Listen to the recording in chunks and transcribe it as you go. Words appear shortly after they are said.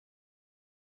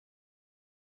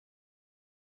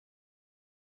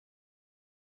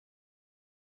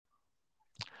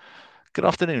Good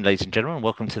afternoon, ladies and gentlemen.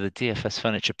 Welcome to the DFS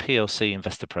Furniture PLC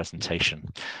investor presentation.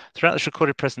 Throughout this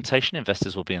recorded presentation,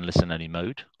 investors will be in listen-only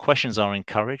mode. Questions are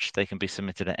encouraged. They can be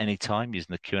submitted at any time using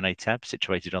the Q&A tab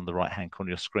situated on the right-hand corner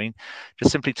of your screen.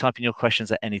 Just simply type in your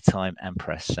questions at any time and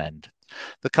press send.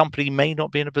 The company may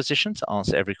not be in a position to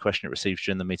answer every question it receives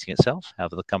during the meeting itself.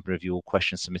 However, the company review all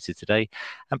questions submitted today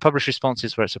and publish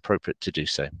responses where it's appropriate to do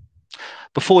so.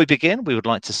 Before we begin, we would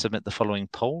like to submit the following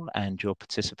poll, and your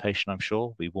participation, I'm sure,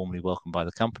 will be warmly welcomed by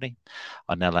the company.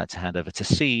 I'd now like to hand over to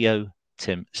CEO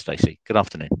Tim Stacey. Good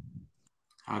afternoon.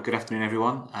 Good afternoon,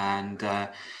 everyone, and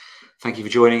thank you for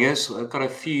joining us. I've got a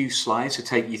few slides to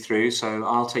take you through, so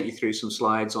I'll take you through some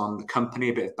slides on the company,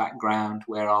 a bit of background,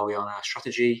 where are we on our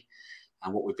strategy,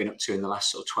 and what we've been up to in the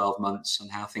last sort of 12 months, and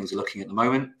how things are looking at the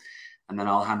moment. And then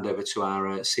I'll hand over to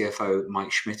our CFO,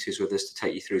 Mike Schmidt, who's with us to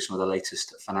take you through some of the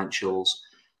latest financials.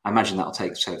 I imagine that'll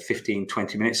take 15,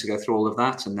 20 minutes to go through all of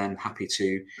that, and then happy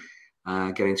to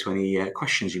get into any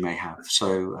questions you may have.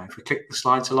 So if we click the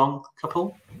slides along, a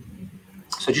couple.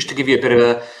 So just to give you a bit of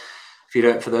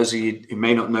a, for those of you who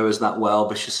may not know us that well,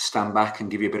 but just to stand back and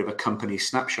give you a bit of a company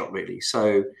snapshot, really.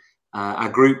 So our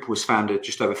group was founded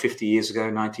just over 50 years ago,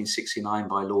 1969,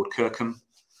 by Lord Kirkham.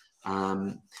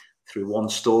 Through one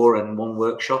store and one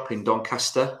workshop in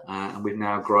Doncaster, and we've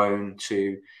now grown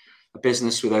to a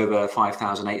business with over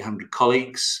 5,800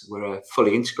 colleagues. We're a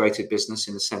fully integrated business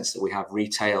in the sense that we have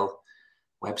retail,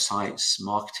 websites,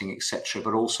 marketing, etc.,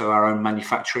 but also our own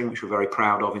manufacturing, which we're very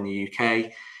proud of in the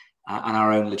UK, and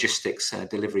our own logistics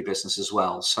delivery business as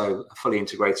well. So a fully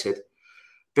integrated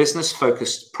business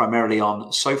focused primarily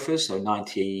on sofas. So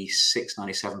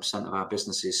 96-97% of our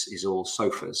business is all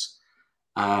sofas.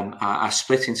 Our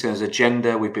split in terms of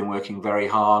gender, we've been working very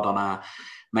hard on our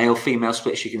male-female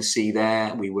splits. You can see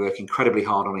there, we work incredibly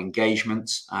hard on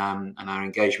engagement, and our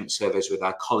engagement surveys with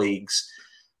our colleagues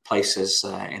place us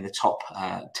in the top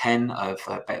 10 of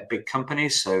big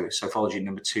companies. So Sofology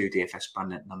number 2, DFS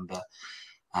Brandnet number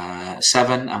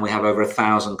 7, and we have over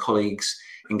 1,000 colleagues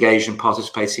engaged and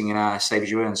participating in our Save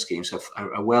As You Earn scheme. So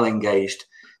a well-engaged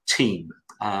team.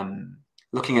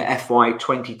 Looking at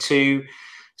FY22.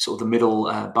 Sort of the middle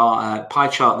pie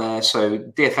chart there. So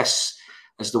DFS,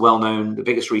 as the the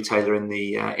biggest retailer in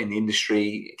the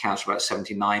industry, accounts for about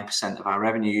 79% of our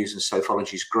revenues, and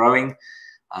Sofology is growing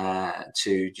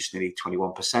to just nearly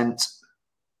 21%.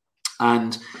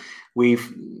 And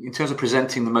we've, in terms of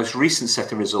presenting the most recent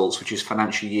set of results, which is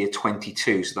financial year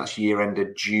 22, so that's year ended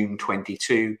June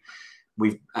 22.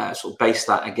 We've sort of based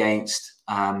that against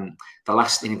the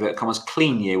last, in inverted commas,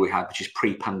 clean year we had, which is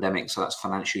pre-pandemic. So that's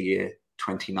financial year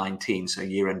 2019, so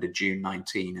year ended June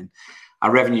 19, and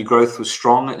our revenue growth was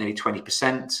strong at nearly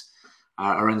 20%.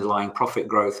 Our underlying profit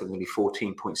growth of nearly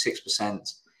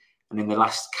 14.6%, and in the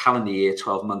last calendar year,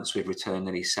 12 months, we've returned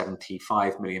nearly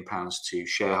 £75 million to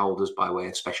shareholders by way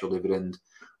of special dividend,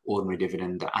 ordinary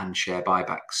dividend, and share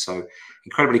buybacks. So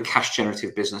incredibly cash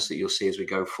generative business that you'll see as we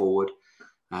go forward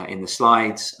in the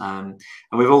slides, and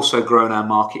we've also grown our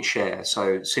market share.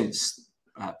 So since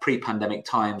pre-pandemic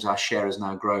times, our share has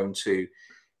now grown to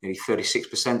nearly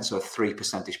 36%, so a 3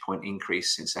 percentage point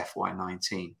increase since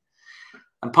FY19.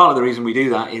 And part of the reason we do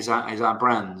that is our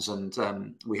brands,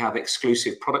 and we have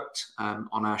exclusive product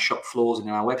on our shop floors and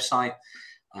in our website,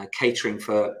 catering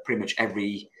for pretty much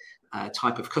every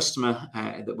type of customer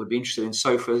that would be interested in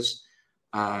sofas,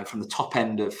 from the top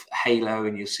end of Halo,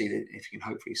 and you'll see that, if you can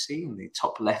hopefully see in the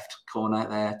top left corner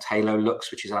there, Halo Lux,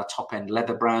 which is our top end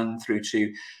leather brand, through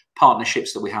to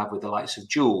partnerships that we have with the likes of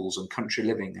Joules and Country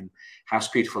Living and House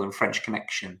Beautiful and French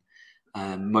Connection.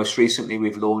 Most recently,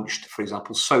 we've launched, for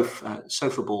example,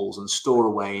 sofa balls and store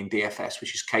away in DFS,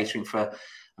 which is catering for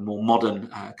a more modern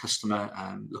customer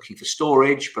looking for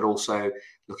storage, but also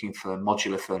looking for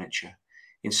modular furniture.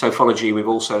 In Sofology, we've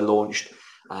also launched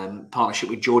partnership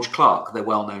with George Clark, the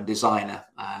well-known designer,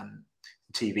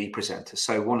 TV presenter.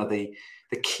 So one of the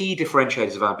key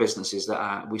differentiators of our business is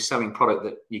that we're selling product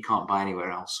that you can't buy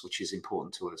anywhere else, which is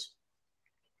important to us.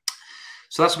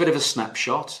 So that's a bit of a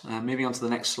snapshot. Moving on to the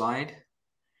next slide.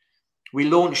 We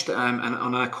launched, and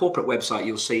on our corporate website,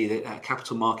 you'll see that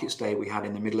Capital Markets Day we had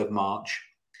in the middle of March.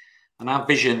 And our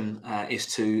vision is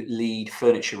to lead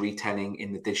furniture retailing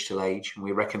in the digital age. And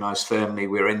we recognise firmly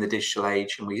we're in the digital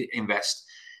age, and we invest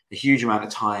a huge amount of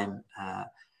time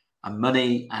and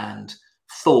money and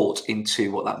thought into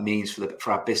what that means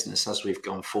for our business as we've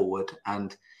gone forward.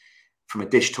 And from a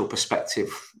digital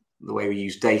perspective, the way we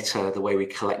use data, the way we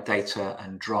collect data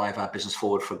and drive our business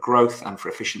forward for growth and for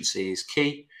efficiency is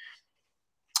key.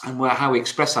 And how we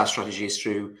express our strategy is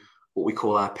through what we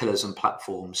call our pillars and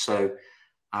platforms. So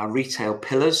our retail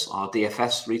pillars, our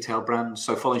DFS retail brand,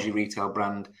 Sofology retail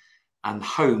brand, And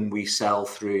home we sell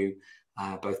through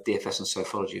both DFS and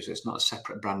Sofology, so it's not a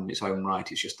separate brand in its own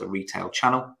right, it's just a retail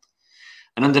channel.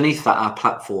 And underneath that are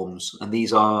platforms, and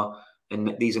these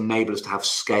enable us to have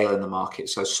scale in the market.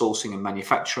 So sourcing and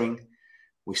manufacturing,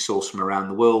 we source from around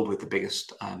the world with the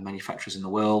biggest manufacturers in the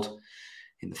world,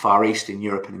 in the Far East, in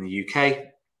Europe and in the UK.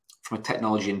 From a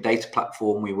technology and data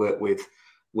platform, we work with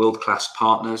world-class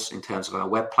partners in terms of our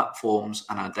web platforms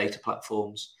and our data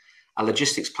platforms. Our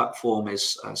logistics platform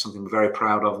is something we're very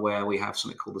proud of, where we have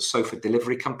something called the Sofa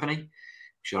Delivery Company,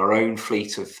 which is our own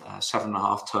fleet of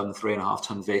 7.5 ton, 3.5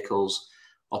 ton vehicles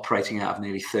operating out of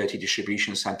nearly 30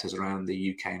 distribution centres around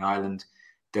the UK and Ireland,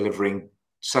 delivering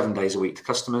 7 days a week to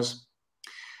customers.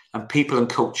 And people and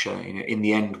culture, in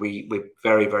the end, we're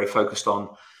very, very focused on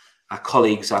our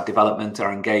colleagues, our development,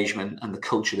 our engagement, and the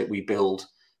culture that we build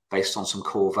based on some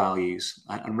core values.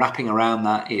 And wrapping around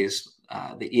that is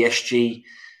the ESG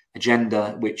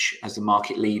agenda, which as the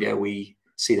market leader, we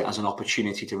see that as an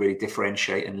opportunity to really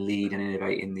differentiate and lead and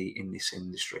innovate in this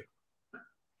industry.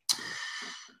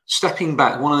 Stepping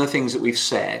back, one of the things that we've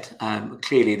said,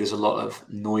 clearly there's a lot of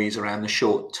noise around the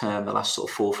short term, the last sort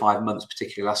of 4 or 5 months,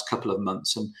 particularly the last couple of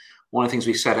months. And one of the things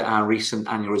we said at our recent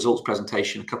annual results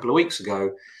presentation a couple of weeks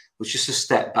ago was just to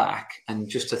step back and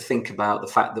just to think about the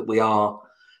fact that we are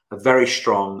a very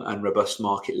strong and robust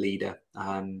market leader.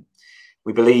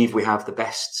 We believe we have the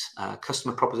best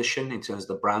customer proposition in terms of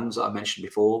the brands that I mentioned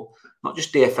before, not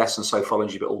just DFS and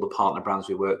Sofology, but all the partner brands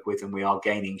we work with, and we are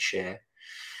gaining share.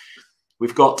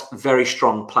 We've got very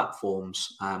strong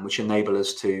platforms which enable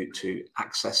us to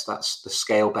access the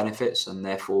scale benefits and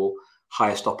therefore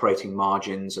highest operating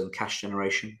margins and cash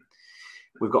generation.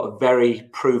 We've got a very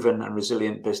proven and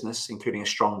resilient business, including a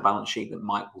strong balance sheet that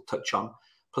Mike will touch on,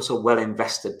 plus a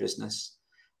well-invested business.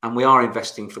 And we are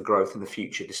investing for growth in the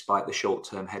future despite the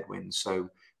short-term headwinds. So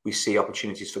we see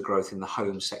opportunities for growth in the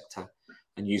home sector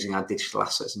and using our digital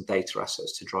assets and data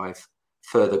assets to drive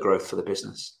further growth for the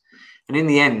business. And in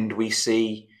the end, we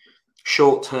see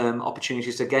short-term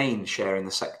opportunities to gain share in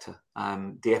the sector.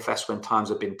 DFS, when times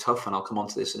have been tough, and I'll come on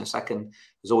to this in a second,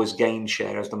 has always gained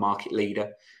share as the market leader.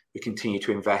 We continue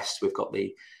to invest. We've got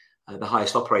the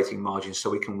highest operating margins so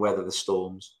we can weather the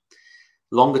storms.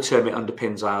 Longer term, it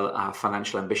underpins our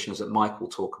financial ambitions that Mike will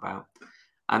talk about.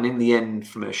 And in the end,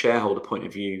 from a shareholder point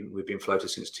of view, we've been floated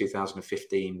since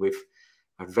 2015 with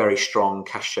a very strong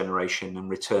cash generation and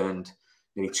returned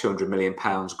nearly £200 million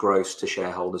gross to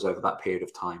shareholders over that period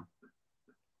of time.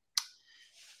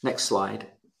 Next slide.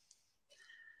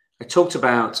 I talked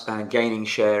about gaining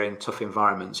share in tough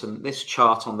environments, and this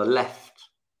chart on the left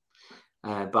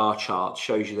bar chart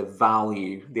shows you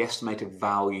the estimated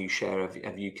value share of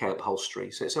UK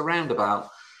upholstery. So it's around about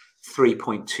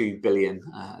 3.2 billion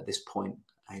at this point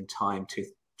in time to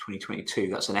 2022.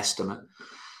 That's an estimate.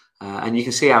 And you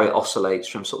can see how it oscillates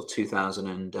from sort of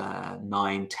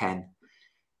 2009, 10,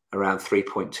 around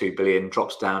 3.2 billion,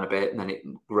 drops down a bit, and then it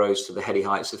grows to the heady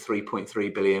heights of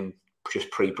 3.3 billion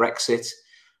just pre-Brexit.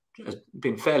 It's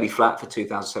been fairly flat for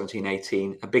 2017,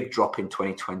 18, a big drop in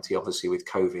 2020, obviously with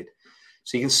COVID.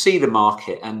 So you can see the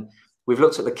market, and we've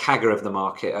looked at the CAGR of the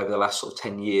market over the last sort of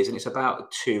 10 years, and it's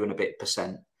about 2% and a bit.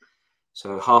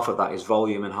 So half of that is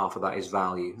volume and half of that is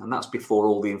value. And that's before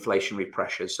all the inflationary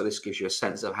pressures. So this gives you a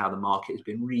sense of how the market has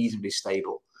been reasonably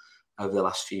stable over the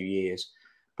last few years.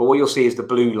 But what you'll see is the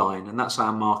blue line, and that's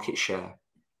our market share.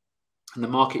 And the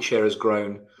market share has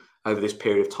grown over this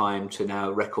period of time to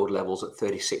now record levels at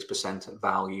 36% at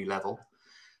value level.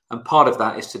 And part of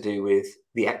that is to do with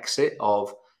the exit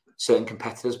of certain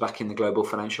competitors back in the global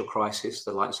financial crisis,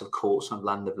 the likes of Courts and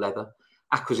Land of Leather.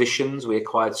 Acquisitions, we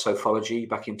acquired Sofology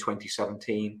back in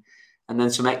 2017. And then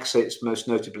some exits, most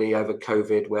notably over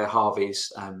COVID, where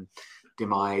Harvey's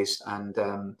demise.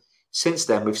 And since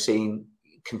then, we've seen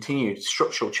continued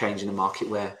structural change in the market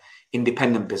where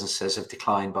independent businesses have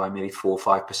declined by nearly 4 or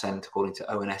 5%, according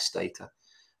to ONS data,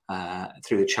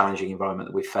 through the challenging environment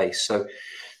that we face. So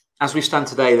as we stand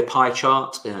today, the pie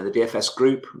chart, the DFS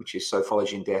group, which is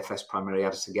Sofology and DFS primarily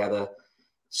added together,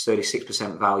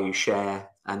 36% value share.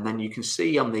 And then you can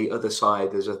see on the other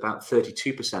side, there's about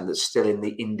 32% that's still in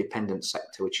the independent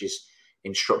sector, which is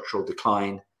in structural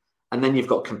decline. And then you've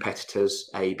got competitors,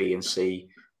 A, B, and C,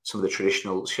 some of the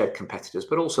traditional shed competitors,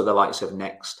 but also the likes of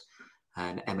Next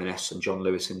and M&S and John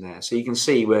Lewis in there. So you can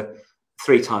see we're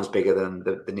 3 times bigger than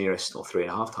the nearest, or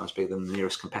 3.5 times bigger than the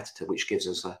nearest competitor, which gives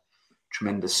us a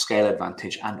tremendous scale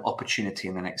advantage and opportunity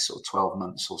in the next sort of 12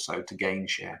 months or so to gain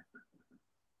share.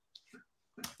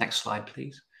 Next slide,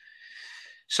 please.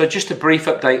 So just a brief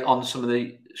update on some of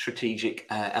the strategic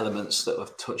elements that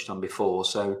I've touched on before.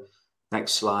 So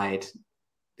next slide.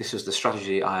 This is the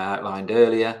strategy I outlined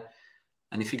earlier.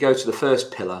 And if you go to the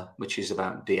first pillar, which is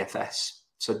about DFS.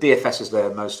 So DFS is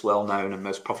the most well-known and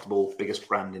most profitable, biggest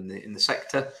brand in the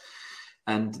sector.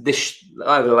 And this,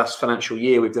 over the last financial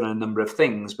year, we've done a number of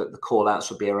things, but the call outs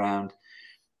would be around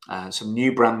some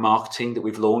new brand marketing that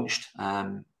we've launched,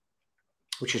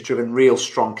 which has driven real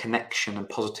strong connection and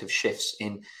positive shifts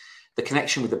in the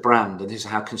connection with the brand. And this is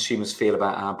how consumers feel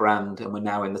about our brand. And we're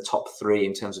now in the top 3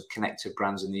 in terms of connected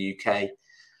brands in the UK.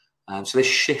 So this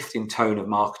shift in tone of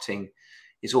marketing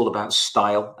is all about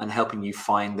style and helping you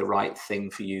find the right thing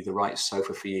for you, the right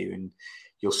sofa for you. And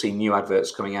you'll see new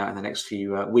adverts coming out in the next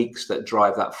few weeks that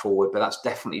drive that forward. But that's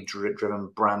definitely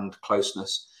driven brand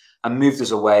closeness and moved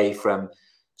us away from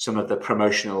some of the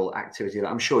promotional activity that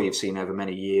I'm sure you've seen over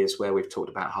many years, where we've talked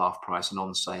about half price and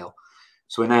on sale.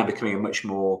 So we're now becoming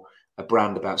a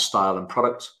brand about style and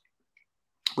product,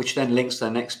 which then links to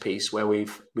the next piece, where we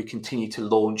continue to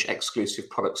launch exclusive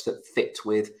products that fit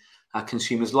with our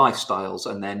consumers' lifestyles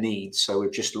and their needs. So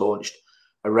we've just launched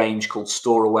a range called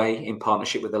Store Away in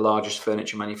partnership with the largest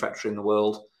furniture manufacturer in the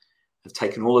world. We've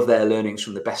taken all of their learnings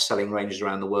from the best-selling ranges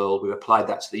around the world. We've applied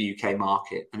that to the UK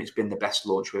market, and it's been the best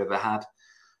launch we've ever had.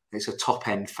 It's a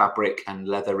top-end fabric and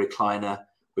leather recliner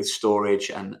with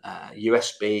storage and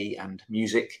USB and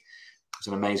music. It's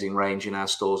an amazing range in our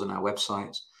stores and our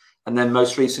websites. And then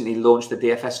most recently launched the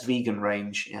DFS vegan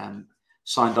range,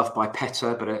 signed off by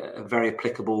PETA, but a very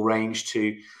applicable range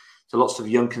to lots of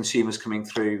young consumers coming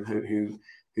through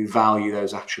who value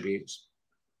those attributes.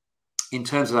 In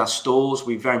terms of our stores,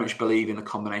 we very much believe in a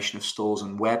combination of stores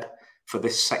and web for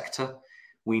this sector.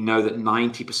 We know that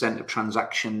 90% of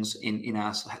transactions in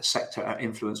our sector are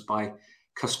influenced by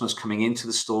customers coming into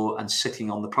the store and sitting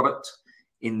on the product.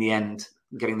 In the end,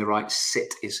 getting the right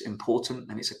sit is important,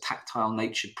 and it's a tactile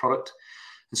natured product.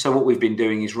 And so what we've been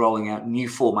doing is rolling out new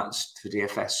formats for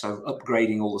DFS, so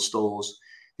upgrading all the stores.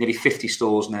 Nearly 50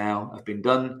 stores now have been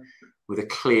done with a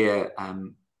clear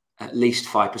at least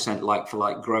 5%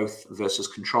 like-for-like growth versus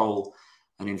control,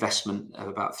 an investment of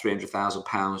about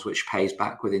 £300,000, which pays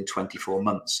back within 24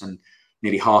 months. And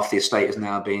nearly half the estate has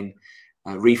now been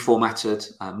reformatted,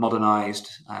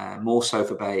 modernised, more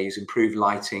sofa bays, improved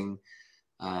lighting,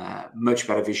 much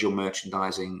better visual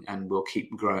merchandising, and we'll keep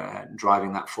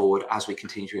driving that forward as we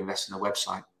continue to invest in the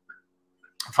website.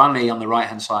 And finally, on the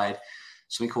right-hand side,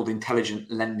 something called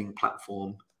Intelligent Lending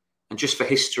Platform. And just for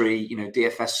history,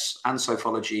 DFS and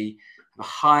Sofology have a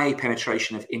high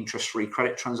penetration of interest-free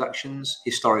credit transactions.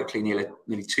 Historically, nearly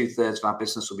 2/3 of our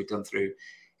business will be done through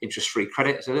interest-free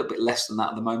credit. It's a little bit less than that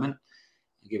at the moment,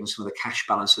 given some of the cash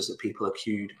balances that people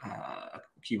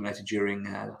accumulated during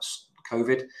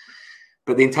COVID.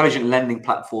 But the Intelligent Lending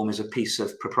Platform is a piece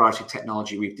of proprietary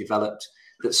technology we've developed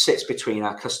that sits between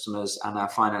our customers and our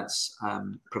finance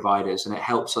providers, and it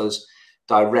helps us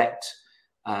direct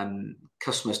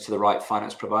customers to the right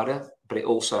finance provider, but it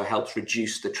also helps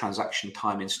reduce the transaction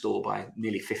time in store by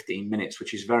nearly 15 minutes,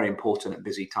 which is very important at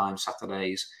busy times,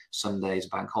 Saturdays, Sundays,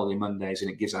 bank holiday Mondays, and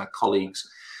it gives our colleagues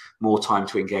more time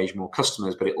to engage more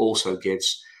customers, but it also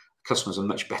gives customers a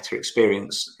much better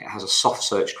experience. It has a soft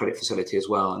search credit facility as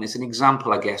well, and it's an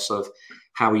example, I guess, of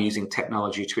how we're using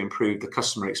technology to improve the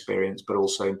customer experience, but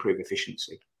also improve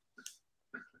efficiency.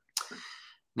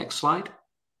 Next slide.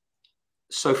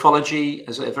 Sofology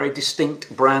is a very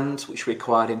distinct brand which we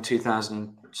acquired in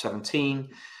 2017,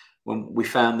 when we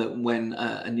found that when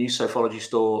a new Sofology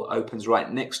store opens right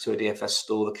next to a DFS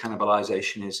store, the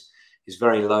cannibalization is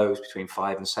very low, it's between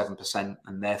 5 and 7%,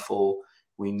 and therefore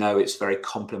we know it's very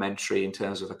complementary in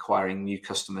terms of acquiring new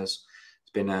customers.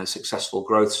 It's been a successful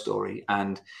growth story,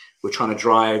 and we're trying to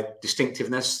drive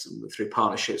distinctiveness through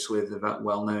partnerships with the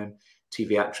well-known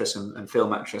TV actress and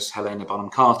film actress Helena Bonham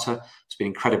Carter. It's been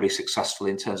incredibly successful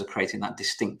in terms of creating that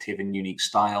distinctive and unique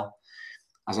style.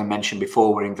 As I mentioned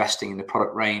before, we're investing in the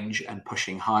product range and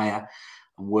pushing higher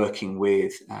and working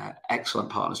with excellent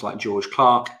partners like George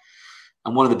Clark.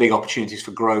 And one of the big opportunities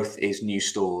for growth is new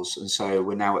stores. And so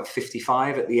we're now at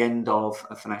 55 at the end of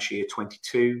financial year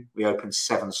 22. We opened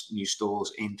 7 new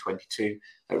stores in 22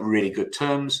 at really good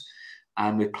terms.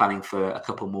 And we're planning for a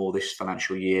couple more this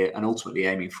financial year, and ultimately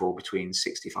aiming for between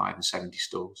 65 and 70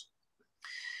 stores.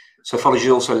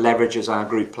 Sofology also leverages our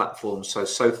group platform. So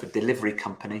Sofa Delivery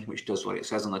Company, which does what it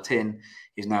says on the tin,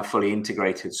 is now fully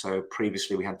integrated. So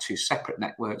previously we had 2 separate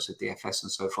networks of DFS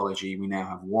and Sofology. We now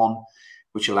have 1,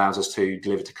 which allows us to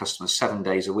deliver to customers 7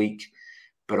 days a week,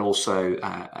 but also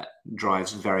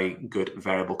drives very good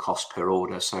variable cost per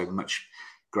order. So much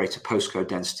greater postcode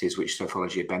densities, which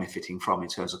Sofology are benefiting from in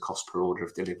terms of cost per order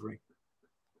of delivery.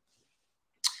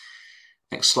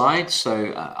 Next slide.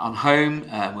 So on home,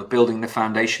 we're building the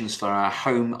foundations for our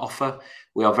home offer.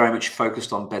 We are very much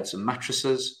focused on beds and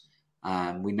mattresses.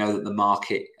 We know that the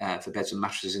market for beds and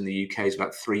mattresses in the UK is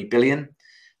about 3 billion,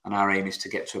 and our aim is to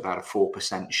get to about a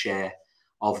 4% share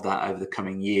of that over the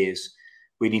coming years.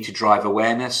 We need to drive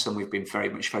awareness, and we've been very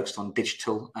much focused on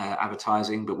digital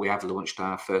advertising, but we have launched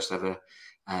our first ever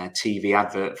TV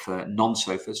advert for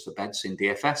non-sofas for beds in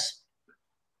DFS.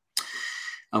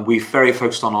 And we've very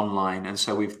focused on online, and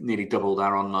so we've nearly doubled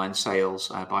our online sales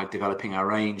by developing our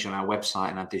range and our website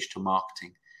and our digital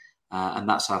marketing. And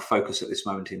that's our focus at this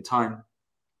moment in time.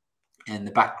 In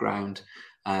the background,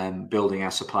 building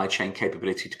our supply chain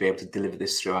capability to be able to deliver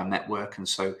this through our network. And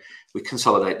so we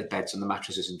consolidate the beds and the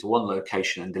mattresses into one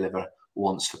location and deliver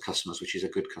once for customers, which is a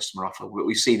good customer offer.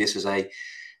 We see this as a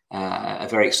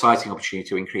very exciting opportunity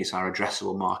to increase our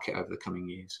addressable market over the coming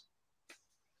years.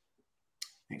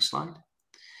 Next slide.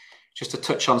 Just to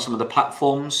touch on some of the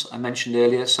platforms I mentioned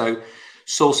earlier. So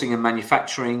sourcing and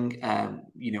manufacturing,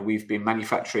 we've been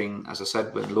manufacturing, as I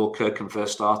said, when Lord Kirkham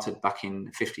first started back in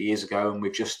 50 years ago, and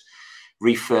we've just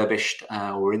refurbished,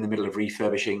 we're in the middle of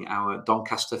refurbishing our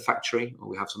Doncaster factory, or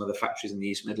we have some other factories in the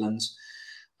East Midlands.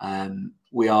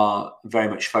 We are very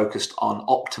much focused on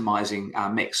optimizing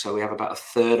our mix. So we have about a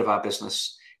third of our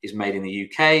business is made in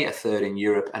the UK, a third in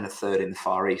Europe, and a third in the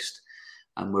Far East.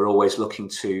 And we're always looking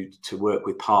to work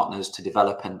with partners to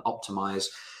develop and optimize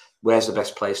where's the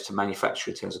best place to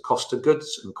manufacture in terms of cost of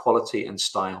goods and quality and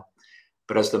style.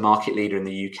 But as the market leader in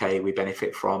the UK, we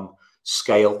benefit from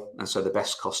scale, and so the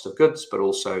best cost of goods, but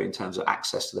also in terms of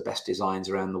access to the best designs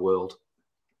around the world.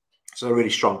 So a really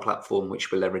strong platform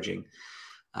which we're leveraging,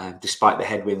 despite the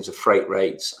headwinds of freight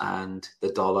rates and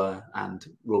the dollar and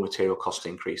raw material cost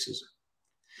increases.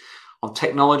 On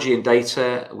technology and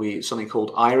data, something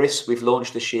called Iris we've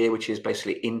launched this year, which is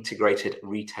basically integrated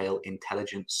retail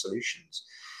intelligence solutions.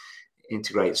 It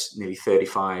integrates nearly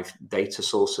 35 data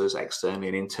sources externally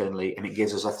and internally, and it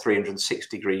gives us a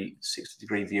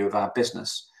 360-degree view of our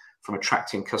business, from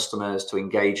attracting customers to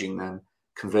engaging them,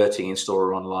 converting in store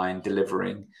or online,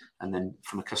 delivering, and then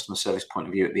from a customer service point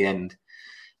of view at the end.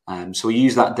 So we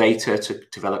use that data to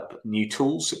develop new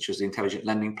tools, such as the Intelligent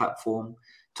Lending Platform,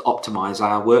 to optimize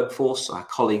our workforce, our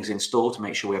colleagues in store, to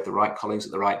make sure we have the right colleagues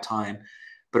at the right time,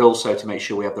 but also to make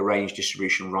sure we have the range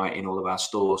distribution right in all of our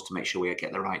stores, to make sure we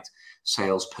get the right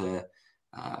sales per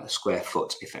square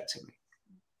foot effectively.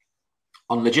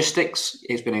 On logistics,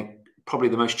 it's been probably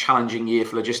the most challenging year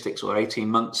for logistics, or 18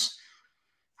 months.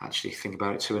 Actually, think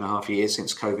about it, 2.5 years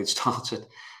since COVID started.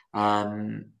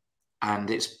 And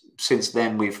it's since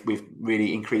then we've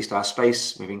really increased our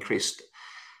space. We've increased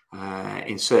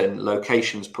in certain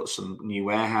locations, put some new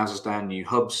warehouses down, new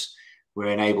hubs.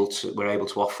 We're able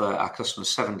to offer our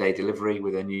customers 7-day delivery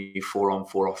with a new 4-on,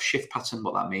 4-off shift pattern.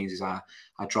 What that means is our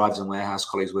drivers and warehouse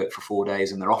colleagues work for 4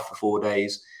 days and they're off for 4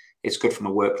 days. It's good from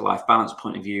a work-life balance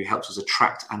point of view, helps us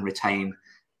attract and retain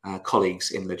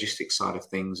colleagues in the logistics side of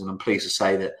things. And I'm pleased to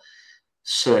say that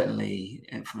certainly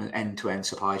from an end-to-end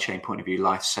supply chain point of view,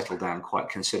 life's settled down quite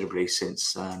considerably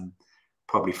since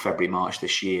probably February, March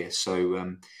this year.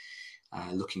 So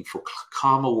looking for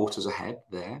calmer waters ahead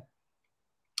there.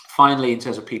 Finally, in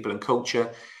terms of people and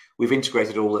culture, we've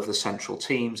integrated all of the central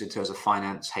teams in terms of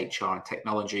finance, HR, and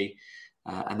technology,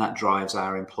 and that drives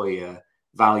our employer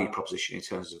value proposition in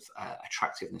terms of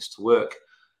attractiveness to work,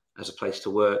 as a place to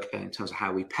work, and in terms of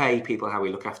how we pay people, how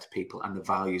we look after people, and the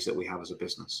values that we have as a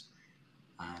business.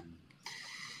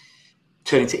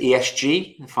 Turning to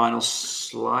ESG, the final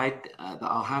slide that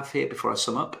I'll have here before I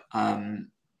sum up.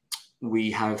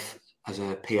 We have, as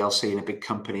a PLC in a big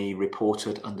company,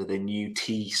 reported under the new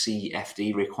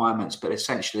TCFD requirements, but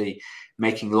essentially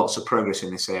making lots of progress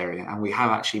in this area. And we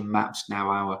have actually mapped now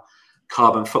our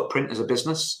carbon footprint as a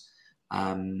business,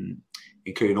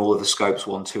 including all of the scopes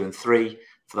 1, 2, and 3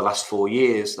 for the last 4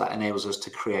 years. That enables us to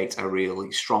create a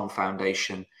really strong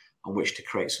foundation on which to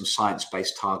create some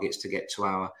science-based targets to get to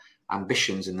our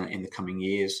ambitions in the coming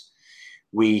years.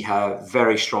 We have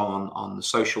very strong on the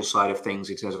social side of things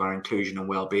in terms of our inclusion and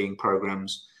well-being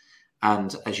programs.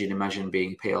 And as you'd imagine,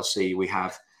 being PLC, we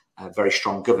have very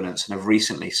strong governance and have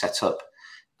recently set up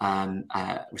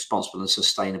a responsible and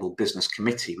sustainable business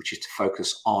committee, which is to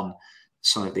focus on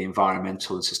some of the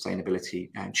environmental and sustainability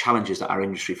challenges that our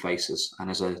industry faces. And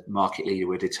as a market leader,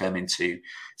 we're determined to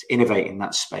innovate in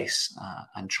that space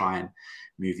and try and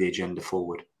move the agenda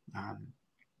forward.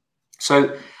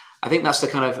 So I think that's the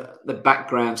kind of the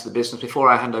background to the business. Before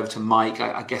I hand over to Mike,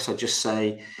 I guess I'd just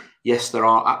say, yes, there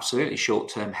are absolutely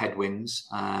short-term headwinds.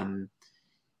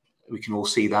 We can all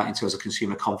see that in terms of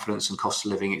consumer confidence and cost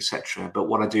of living, etc. But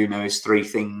what I do know is 3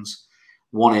 things.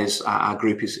 One is our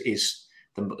group is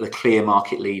the clear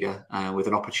market leader with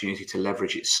an opportunity to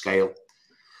leverage its scale.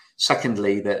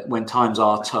 Secondly, that when times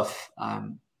are tough,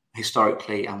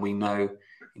 historically, and we know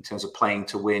in terms of playing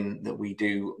to win that we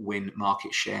do win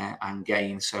market share and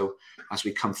gain. So as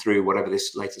we come through whatever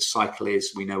this latest cycle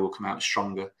is, we know we'll come out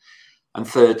stronger. And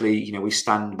thirdly, we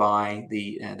stand by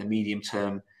the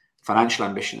medium-term financial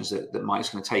ambitions that Mike's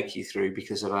going to take you through,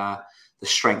 because of the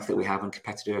strength that we have and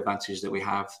competitive advantage that we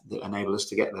have that enable us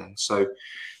to get there. So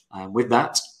with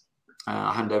that,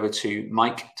 I'll hand over to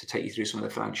Mike to take you through some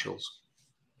of the financials.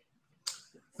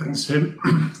 Thanks, Tim.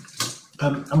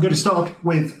 I'm going to start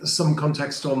with some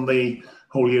context on the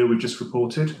whole year we've just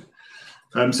reported.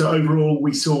 So overall,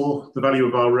 we saw the value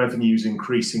of our revenues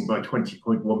increasing by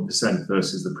 20.1%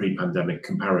 versus the pre-pandemic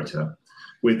comparator,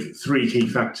 with three key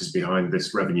factors behind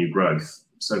this revenue growth.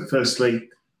 So firstly,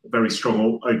 a very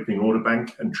strong opening order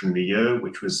bank entering the year,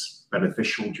 which was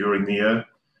beneficial during the year.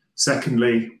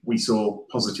 Secondly, we saw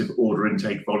positive order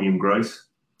intake volume growth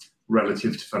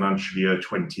relative to financial year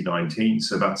 2019.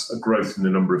 So that's a growth in the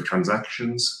number of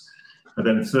transactions. And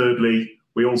then thirdly,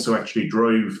 we also actually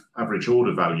drove average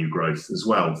order value growth as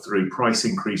well through price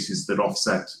increases that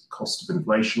offset cost of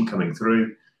inflation coming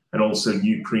through, and also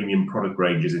new premium product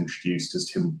ranges introduced, as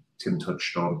Tim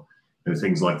touched on,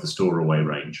 things like the store away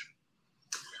range.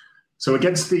 So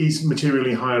against these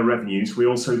materially higher revenues, we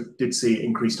also did see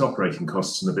increased operating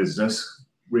costs in the business,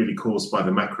 really caused by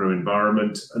the macro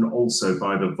environment and also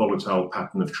by the volatile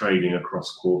pattern of trading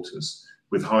across quarters,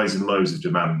 with highs and lows of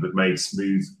demand that made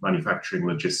smooth manufacturing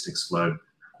logistics flow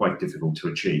quite difficult to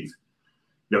achieve.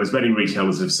 As many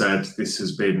retailers have said, this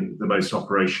has been the most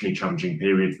operationally challenging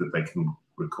period that they can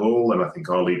recall, and I think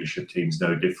our leadership team's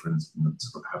no different in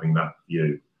sort of having that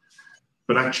view.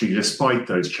 But actually, despite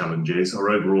those challenges, our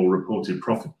overall reported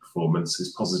profit performance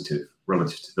is positive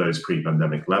relative to those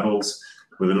pre-pandemic levels,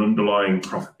 with an underlying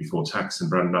profit before tax and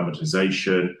brand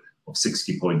amortization of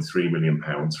 £60.3 million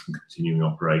from continuing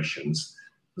operations.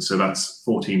 So that's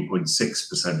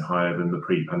 14.6% higher than the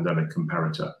pre-pandemic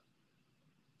comparator.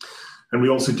 And we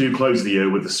also do close the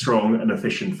year with a strong and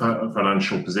efficient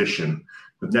financial position,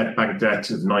 with net bank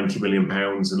debt of £90 million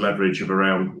and leverage of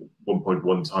around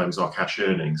 1.1 times our cash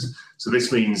earnings. So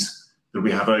this means that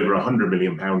we have over £100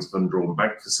 million of undrawn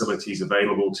bank facilities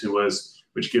available to us,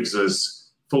 which gives us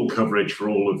full coverage for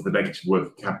all of the negative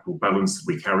working capital balance that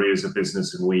we carry as a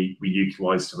business and we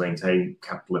utilise to maintain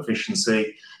capital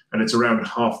efficiency. And it's around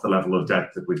half the level of debt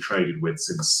that we've traded with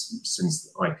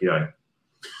since the IPO.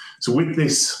 So with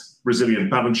this resilient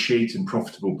balance sheet and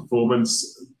profitable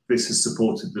performance, this has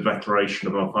supported the declaration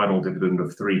of our final dividend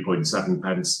of 3.7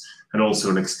 pence and also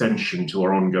an extension to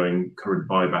our ongoing current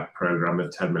buyback programme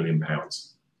of £10 million.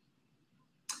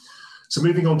 So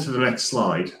moving on to the next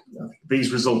slide,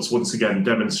 these results once again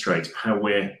demonstrate how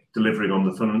we're delivering on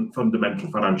the fundamental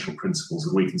financial principles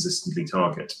that we consistently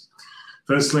target.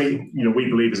 Firstly, we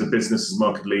believe as a business, as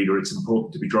market leader, it's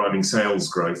important to be driving sales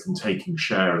growth and taking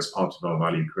share as part of our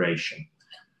value creation.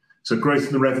 So growth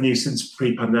in the revenue since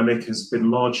pre-pandemic has been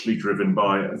largely driven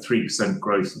by a 3%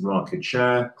 growth in market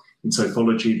share. In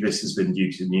Sofology, this has been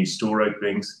due to new store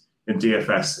openings. In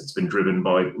DFS, it's been driven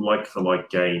by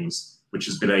like-for-like gains, which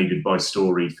has been aided by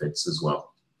store refits as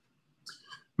well.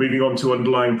 Moving on to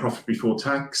underlying profit before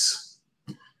tax,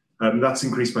 that's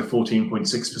increased by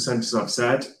 14.6%, as I've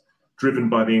said, driven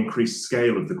by the increased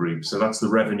scale of the group. So that's the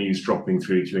revenues dropping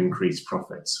through to increased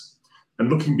profits. And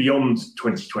looking beyond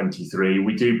 2023,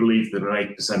 we do believe that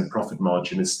an 8% profit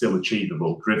margin is still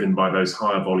achievable, driven by those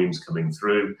higher volumes coming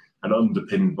through and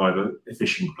underpinned by the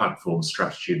efficient platform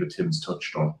strategy that Tim's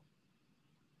touched on.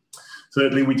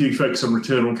 Thirdly, we do focus on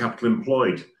return on capital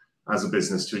employed as a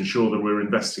business to ensure that we're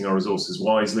investing our resources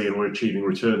wisely and we're achieving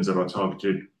returns at our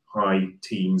targeted high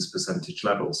teens percentage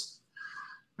levels.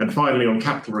 And finally, on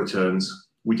capital returns,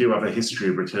 we do have a history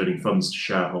of returning funds to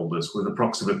shareholders with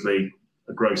approximately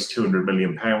a gross £200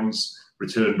 million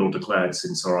returned or declared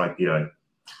since our IPO.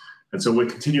 And so we're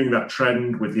continuing that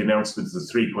trend with the announcement of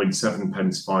the 3.7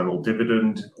 pence final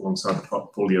dividend alongside the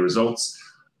full year results,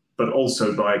 but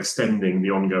also by extending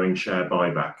the ongoing share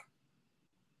buyback.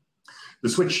 The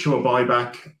switch to a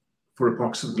buyback for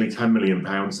approximately £10 million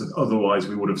that otherwise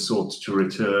we would have sought to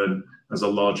return as a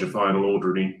larger final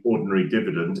ordinary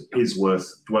dividend is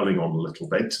worth dwelling on a little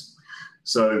bit.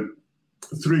 So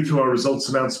through to our results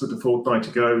announcement a fortnight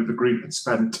ago, the group had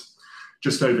spent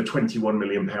just over £21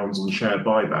 million on share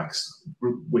buybacks,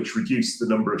 which reduced the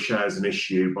number of shares in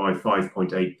issue by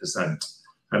 5.8%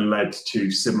 and led to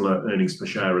similar earnings per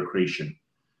share accretion.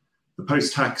 The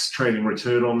post-tax trailing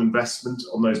return on investment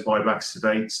on those buybacks to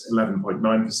date is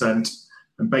 11.9%,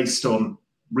 and based on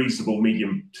reasonable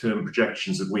medium-term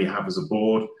projections that we have as a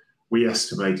board, we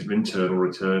estimate an internal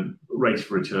return, rate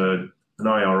of return, an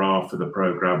IRR for the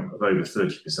programme of over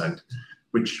 30%,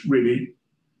 which really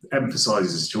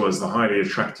emphasises to us the highly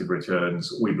attractive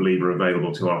returns we believe are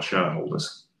available to our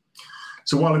shareholders.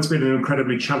 So while it's been an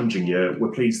incredibly challenging year,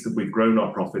 we're pleased that we've grown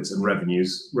our profits and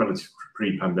revenues relative to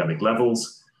pre-pandemic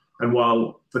levels. And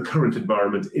while the current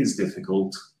environment is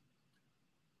difficult,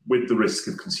 with the risk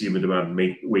of consumer demand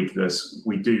weakness,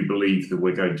 we do believe that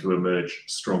we're going to emerge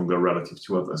stronger relative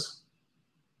to others.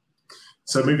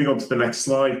 So moving on to the next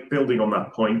slide, building on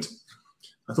that point,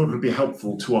 I thought it would be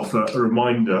helpful to offer a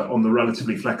reminder on the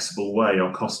relatively flexible way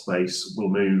our cost base will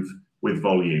move with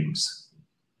volumes.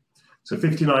 So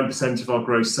 59% of our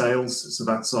gross sales, so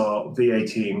that's our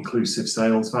VAT inclusive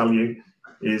sales value,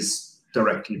 is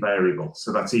directly variable.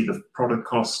 So that's either product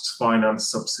costs, finance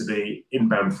subsidy,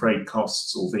 inbound freight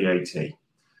costs, or VAT.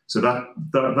 So that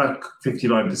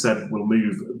 59% will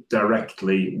move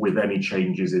directly with any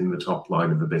changes in the top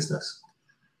line of the business.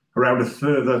 Around a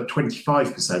further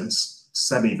 25%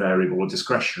 semi-variable or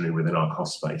discretionary within our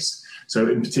cost base. So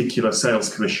in particular,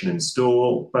 sales commission in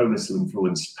store, bonus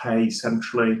influenced pay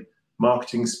centrally,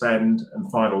 marketing spend,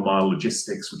 and final mile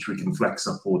logistics, which we can flex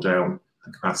up or down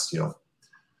the capacity of.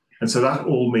 And so that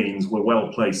all means we're well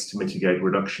placed to mitigate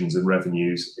reductions in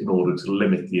revenues in order to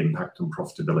limit the impact on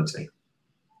profitability.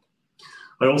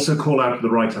 I also call out to the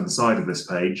right-hand side of this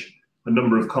page a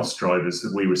number of cost drivers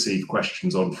that we receive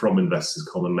questions on from investors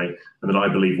commonly and that I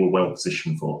believe we're well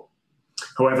positioned for.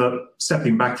 However,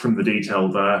 stepping back from the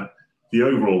detail there, the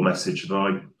overall message that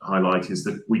I highlight is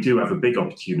that we do have a big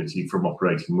opportunity from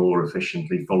operating more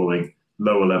efficiently following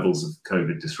lower levels of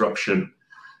COVID disruption,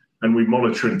 and we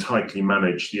monitor and tightly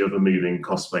manage the other moving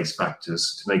cost-based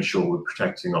factors to make sure we're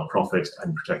protecting our profit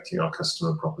and protecting our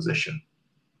customer proposition.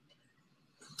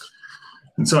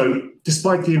 And so,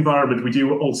 despite the environment, we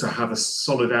do also have a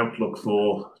solid outlook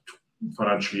for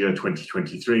financial year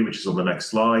 2023, which is on the next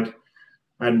slide.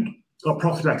 And our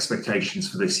profit expectations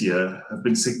for this year have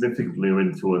been significantly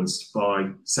influenced by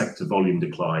sector volume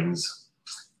declines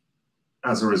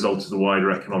as a result of the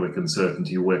wider economic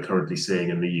uncertainty we're currently seeing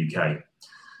in the UK.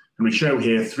 And we show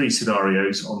here 3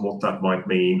 scenarios on what that might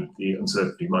mean, the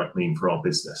uncertainty might mean for our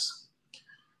business.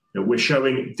 We're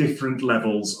showing different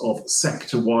levels of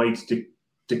sector-wide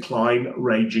decline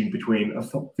ranging between a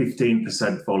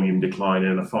 15% volume decline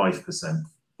and a 5%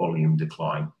 volume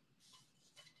decline.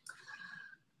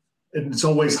 It's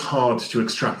always hard to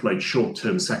extrapolate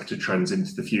short-term sector trends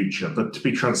into the future, but to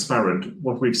be transparent,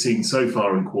 what we've seen so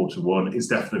far in Q1 is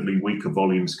definitely weaker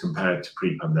volumes compared to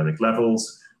pre-pandemic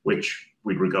levels, which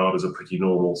we'd regard as a pretty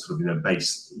normal sort of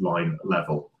baseline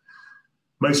level.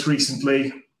 Most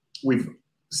recently, we've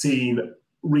seen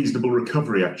reasonable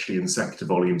recovery actually in sector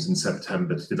volumes in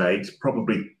September to date,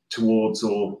 probably towards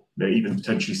or even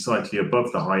potentially slightly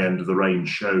above the high end of the range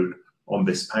showed on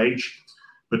this page.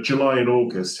 But July and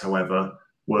August, however,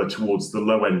 were towards the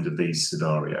low end of these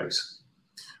scenarios.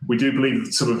 We do believe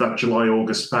that some of that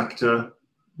July-August factors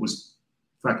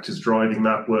driving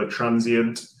that were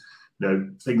transient.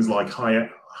 Things like high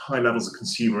levels of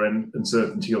consumer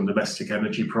uncertainty on domestic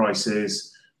energy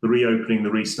prices, the reopening,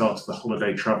 the restart of the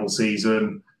holiday travel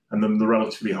season, and then the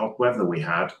relatively hot weather we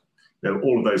had.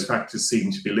 All of those factors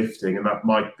seem to be lifting, and that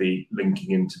might be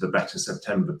linking into the better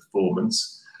September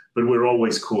performance. But we're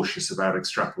always cautious about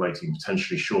extrapolating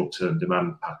potentially short-term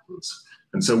demand patterns.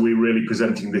 And so we're really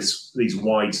presenting these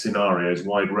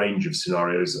wide range of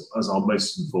scenarios as our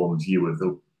most informed view of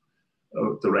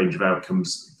the range of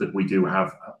outcomes that we do have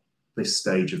at this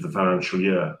stage of the financial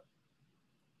year.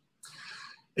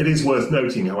 It is worth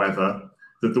noting, however,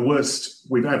 that the worst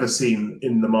we've ever seen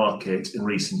in the market in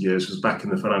recent years was back in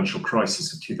the financial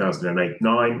crisis of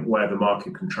 2008-09, where the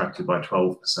market contracted by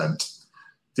 12%.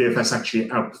 DFS actually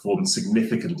outperformed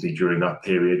significantly during that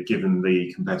period, given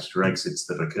the competitor exits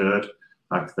that occurred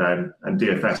back then, and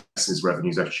DFS's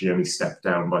revenues actually only stepped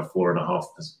down by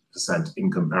 4.5%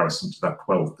 in comparison to that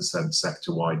 12%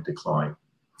 sector-wide decline.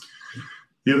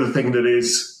 The other thing that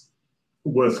is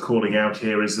worth calling out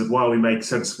here is that while we make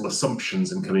sensible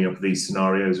assumptions in coming up with these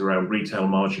scenarios around retail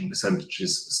margin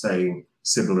percentages staying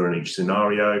similar in each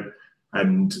scenario,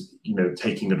 and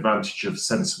taking advantage of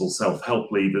sensible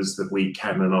self-help levers that we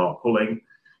can and are pulling,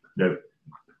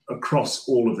 across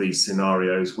all of these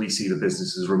scenarios, we see the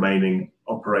businesses remaining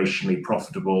operationally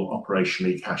profitable,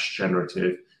 operationally cash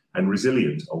generative, and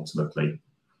resilient ultimately.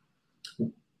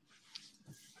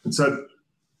 And so,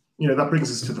 that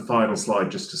brings us to the final slide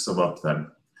just to sum up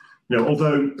then.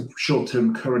 Although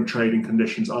short-term current trading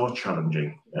conditions are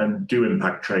challenging and do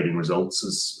impact trading results,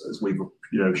 as we've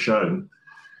shown,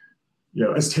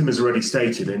 as Tim has already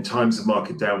stated, in times of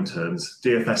market downturns,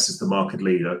 DFS as the market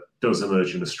leader does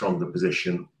emerge in a stronger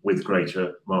position with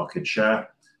greater market share,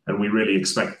 and we really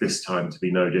expect this time to be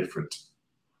no different.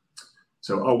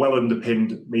 So our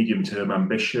well-underpinned medium-term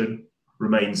ambition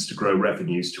remains to grow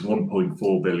revenues to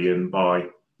 1.4 billion by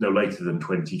no later than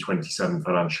 2027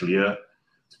 financial year,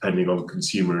 depending on the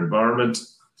consumer environment.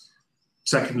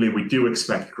 Secondly, we do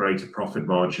expect greater profit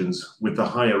margins, with the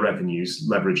higher revenues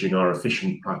leveraging our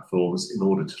efficient platforms in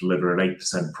order to deliver an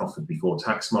 8% profit before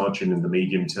tax margin in the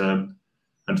medium term.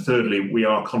 And thirdly, we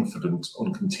are confident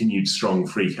on continued strong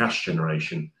free cash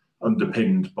generation,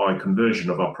 underpinned by conversion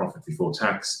of our profit before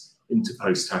tax into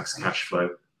post-tax cash flow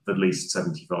of at least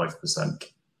 75%.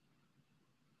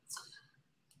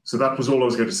 So that was all I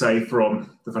was going to say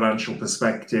from the financial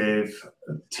perspective.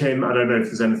 Tim, I don't know if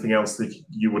there's anything else that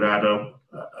you would add on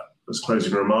as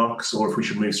closing remarks, or if we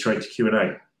should move straight to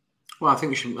Q&A. Well, I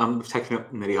think we should. We've taken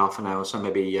up nearly half an hour, so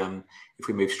maybe if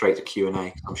we move straight to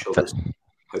Q&A, I'm sure there's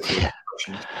hopefully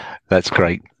questions. That's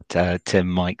great. Tim,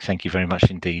 Mike, thank you very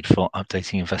much indeed for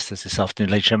updating investors this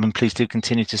afternoon. Ladies and gentlemen, please do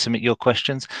continue to submit your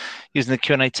questions using the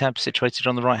Q&A tab situated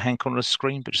on the right-hand corner of the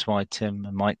screen. But just while Tim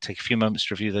and Mike take a few moments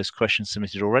to review those questions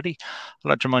submitted already, I'd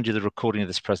like to remind you the recording of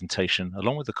this presentation,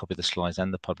 along with a copy of the slides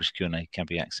and the published Q&A, can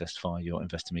be accessed via your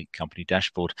Investor Meet company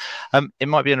dashboard. It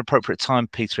might be an appropriate time,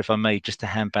 Peter, if I may, just to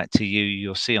hand back to you.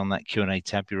 You'll see on that Q&A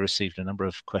tab you received a number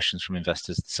of questions from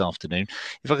investors this afternoon.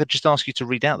 If I could just ask you to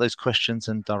read out those questions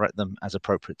and direct them as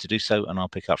appropriate to do so, and I'll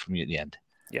pick up from you at the end.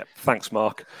 Yeah, thanks,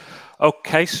 Mark.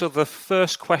 Okay, so the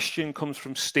first question comes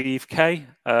from Steve K.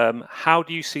 How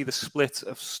do you see the split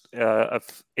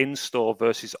of in-store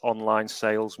versus online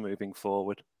sales moving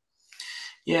forward?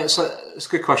 Yeah, so it's a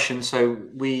good question. So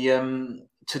we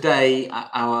today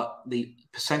the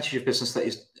percentage of business that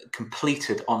is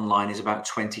completed online is about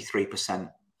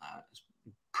 23%.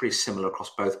 Pretty similar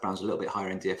across both brands, a little bit higher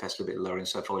in DFS, a little bit lower in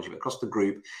Sofology, but across the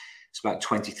group, it's about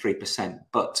 23%.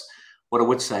 But what I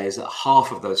would say is that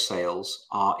half of those sales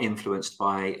are influenced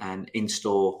by an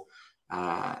in-store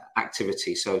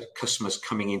activity. So customers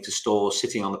coming into stores,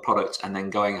 sitting on the product, and then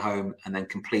going home and then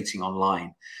completing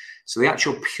online. So the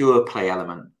actual pure play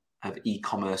element of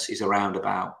e-commerce is around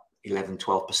about 11,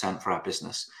 12% for our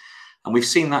business. And we've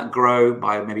seen that grow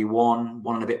by maybe one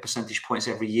and a bit percentage points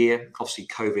every year. Obviously,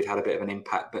 COVID had a bit of an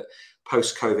impact, but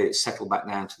post-COVID, it's settled back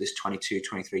down to this 22,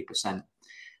 23%.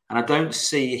 And I don't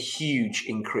see a huge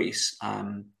increase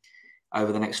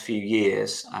over the next few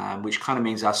years, which kind of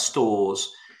means our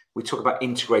stores, we talk about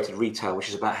integrated retail, which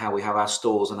is about how we have our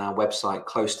stores and our website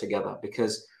close together.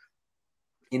 Because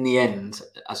in the end,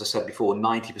 as I said before,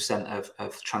 90%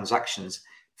 of transactions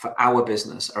for our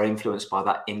business are influenced by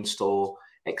that in-store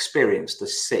experience,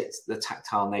 the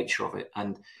tactile nature of it.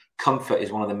 And comfort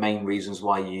is one of the main reasons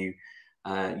why you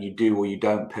do or you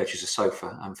don't purchase a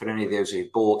sofa. And for any of those who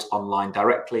bought online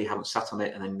directly, haven't sat on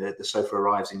it, and then the sofa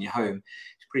arrives in your home,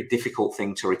 it's a pretty difficult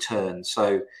thing to return.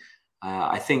 So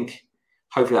I think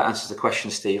hopefully that answers the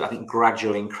question, Steve. I think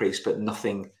gradual increase, but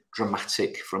nothing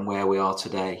dramatic from where we are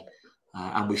today.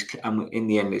 And in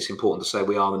the end, it's important to say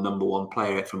we are the #1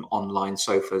 player from online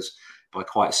sofas by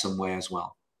quite some way as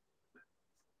well.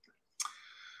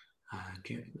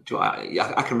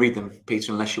 I can read them,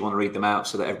 Peter, unless you want to read them out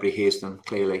so that everybody hears them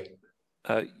clearly.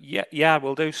 Yeah,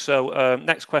 we'll do so.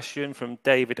 Next question from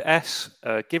David S.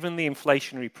 Given the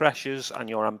inflationary pressures and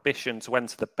your ambition to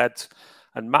enter the beds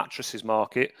and mattresses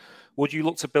market, would you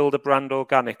look to build a brand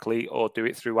organically or do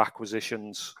it through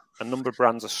acquisitions? A number of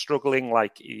brands are struggling,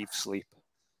 like Eve Sleep.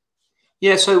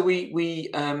 Yeah, so we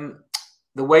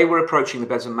the way we're approaching the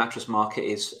beds and mattress market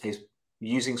is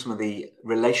using some of the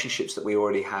relationships that we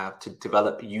already have to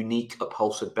develop unique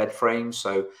upholstered bed frames.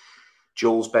 So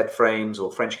Jules bed frames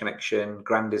or French Connection,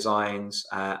 Grand Designs,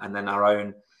 and then our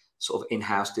own sort of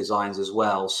in-house designs as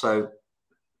well. So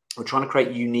we're trying to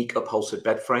create unique upholstered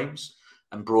bed frames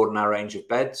and broaden our range of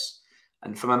beds.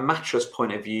 And from a mattress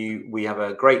point of view, we have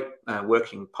a great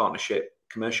working partnership,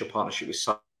 commercial partnership with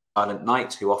Silent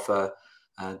Night, who offer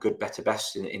good, better,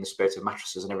 best in the spirit of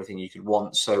mattresses and everything you could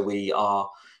want. So we are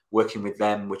working with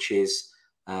them, which is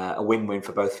a win-win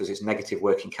for both of us. It's negative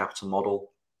working capital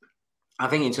model. I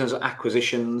think in terms of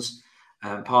acquisitions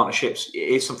and partnerships, it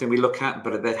is something we look at,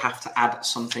 but they'd have to add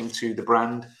something to the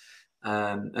brand,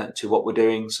 to what we're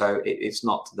doing. So it's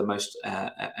not the most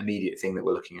immediate thing that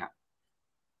we're looking at.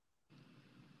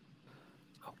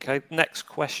 Okay, next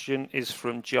question is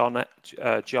from John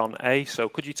A. So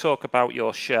could you talk about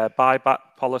your share buyback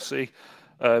policy?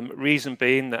 Reason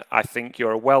being that I think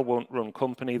you're a well-run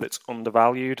company that's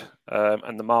undervalued,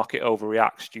 and the market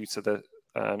overreacts due to the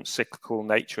cyclical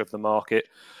nature of the market.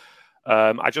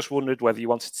 I just wondered whether you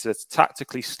wanted to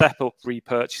tactically step up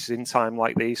repurchases in time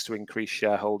like these to increase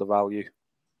shareholder value.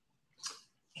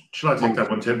 Shall I take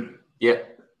that one, Tim? Yeah.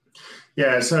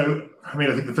 Yeah, so I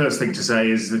mean, I think the first thing to say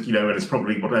is that, and it's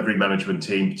probably what every management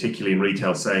team, particularly in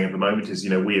retail, is saying at the moment is,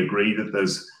 we agree that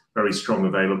there's very strong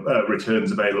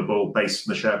returns available based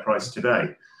on the share price today.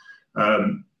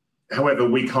 However,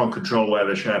 we can't control where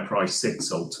the share price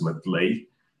sits ultimately.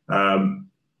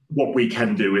 What we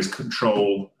can do is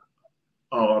control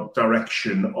our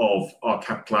direction of our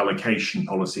capital allocation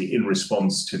policy in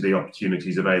response to the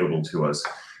opportunities available to us.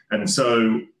 And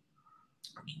so,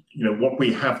 what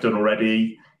we have done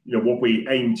already, what we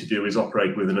aim to do is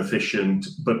operate with an efficient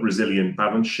but resilient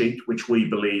balance sheet, which we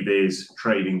believe is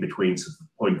trading between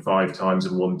 0.5 times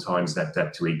and 1 times net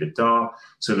debt to EBITDA,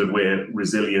 so that we're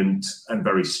resilient and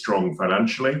very strong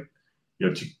financially,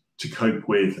 to cope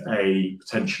with a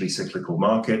potentially cyclical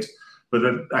market. But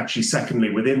actually,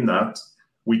 secondly, within that,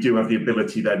 we do have the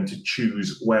ability then to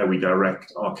choose where we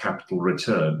direct our capital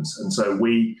returns. And so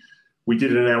we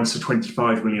did announce a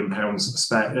 £25 million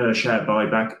share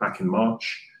buyback back in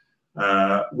March,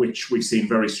 which we've seen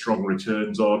very strong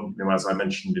returns on. As I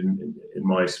mentioned in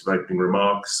my opening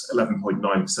remarks,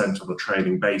 11.9% on a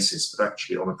trading basis, but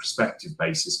actually on a prospective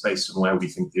basis, based on where we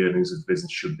think the earnings of the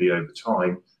business should be over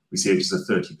time, we see it as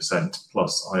a 30%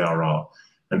 plus IRR.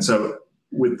 And so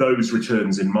with those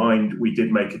returns in mind, we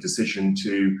did make a decision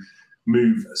to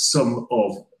move some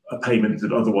of a payment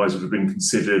that otherwise would have been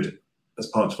considered as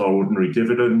part of our ordinary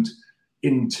dividend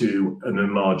into an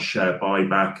enlarged share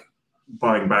buyback,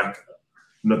 buying back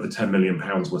another £10 million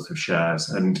worth of shares.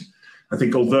 And I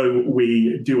think although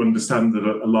we do understand that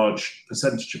a large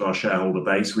percentage of our shareholder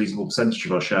base, reasonable percentage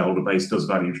of our shareholder base, does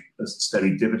value a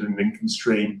steady dividend income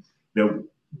stream,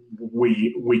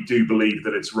 we do believe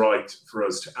that it's right for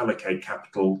us to allocate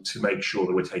capital to make sure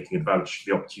that we're taking advantage of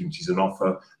the opportunities on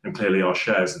offer. And clearly our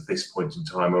shares at this point in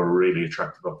time are a really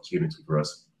attractive opportunity for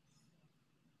us.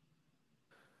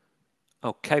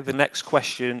 Okay, the next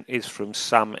question is from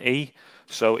Sam E.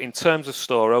 So in terms of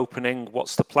store opening,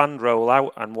 what's the planned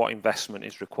rollout and what investment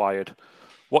is required?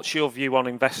 What's your view on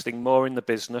investing more in the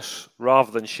business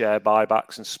rather than share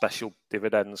buybacks and special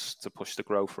dividends to push the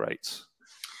growth rates?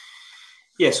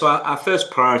 Yeah, so our first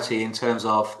priority in terms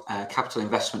of capital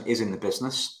investment is in the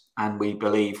business. And we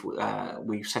believe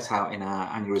we've set out in our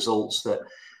annual results that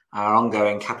our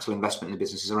ongoing capital investment in the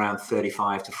business is around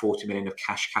 35 to 40 million of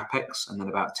cash capex and then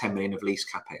about 10 million of lease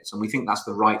capex. And we think that's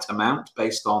the right amount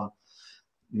based on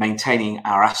maintaining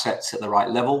our assets at the right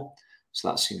level. So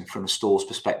that's from a store's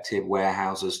perspective,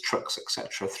 warehouses, trucks,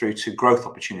 etc., through to growth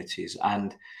opportunities.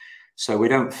 And so we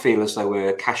don't feel as though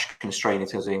we're cash constrained in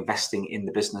terms of investing in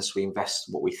the business. We invest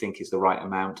what we think is the right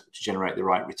amount to generate the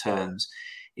right returns.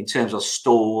 In terms of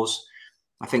stores,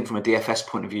 I think from a DFS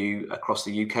point of view, across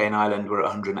the UK and Ireland, we're at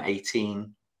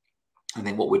 118. I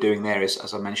think what we're doing there is,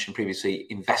 as I mentioned previously,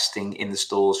 investing in the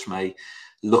stores from a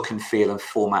look and feel and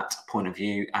format point of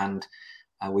view. And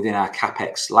within our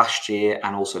capex last year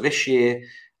and also this year,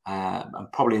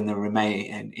 and probably in the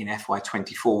remaining in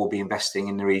FY24, we'll be investing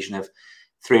in the region of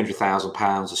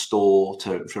 £300,000 a store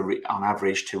on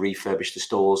average to refurbish the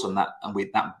stores, and that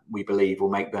we believe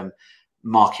will make them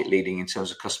market leading in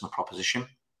terms of customer proposition.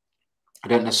 I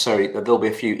don't necessarily, there'll be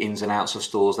a few ins and outs of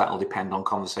stores that will depend on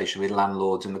conversation with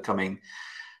landlords in the coming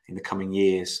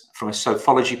years. From a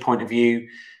Sofology point of view,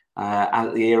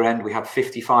 at the year end, we have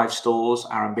 55 stores.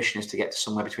 Our ambition is to get to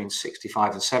somewhere between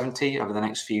 65 and 70 over the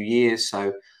next few years.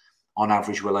 So on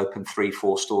average, we'll open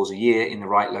 3-4 stores a year in the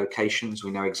right locations.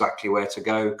 We know exactly where to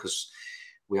go because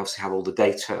we obviously have all the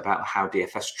data about how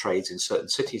DFS trades in certain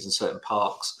cities and certain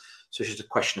parks. So it's just a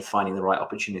question of finding the right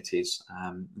opportunities.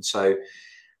 And so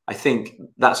I think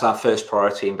that's our first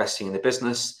priority, investing in the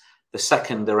business. The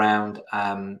second around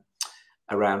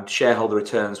shareholder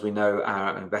returns, we know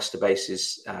our investor base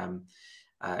is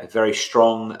very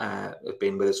strong, have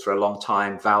been with us for a long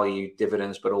time, value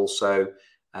dividends, but also,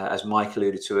 as Mike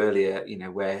alluded to earlier,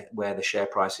 where the share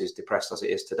price is depressed as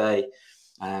it is today,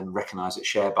 recognise that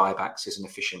share buybacks is an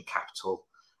efficient capital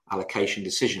allocation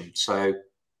decision. So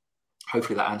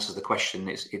hopefully that answers the question.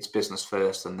 It's business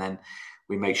first, and then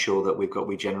we make sure that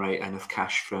we generate enough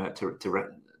cash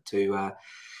to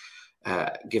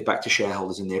give back to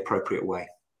shareholders in the appropriate way.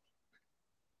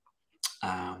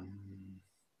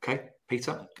 Okay,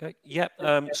 Peter. Okay. Yep.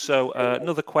 So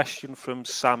another question from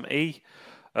Sam E.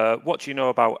 What do you know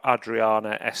about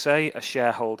Adriana SA, a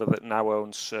shareholder that now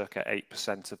owns circa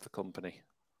 8% of the company?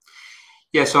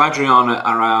 Yeah, so Adriana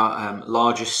are our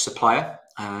largest supplier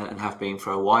and have been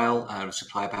for a while.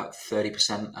 Supply about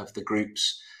 30% of the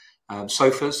group's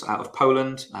sofas out of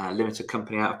Poland, limited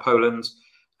company out of Poland,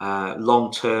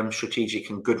 long-term strategic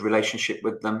and good relationship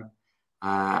with them.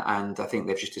 And I think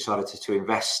they've just decided to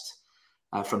invest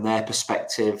From their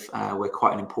perspective, we're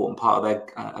quite an important part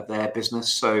of their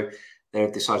business. So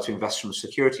they've decided to invest from a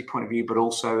security point of view, but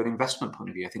also an investment point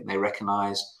of view. I think they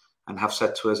recognise and have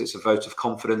said to us it's a vote of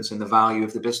confidence in the value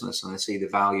of the business, and they see the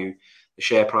value, the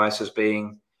share price as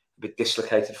being a bit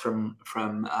dislocated from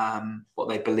what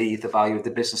they believe the value of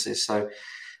the business is. So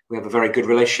we have a very good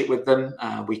relationship with them.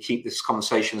 We keep this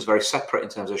conversations very separate in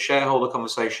terms of shareholder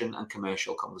conversation and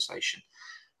commercial conversation.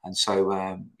 And so,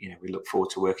 we look forward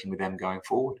to working with them going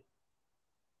forward.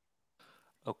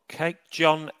 Okay,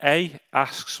 John A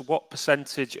asks, what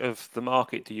percentage of the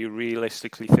market do you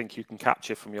realistically think you can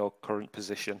capture from your current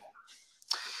position?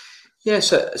 Yeah,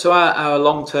 so our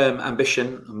long-term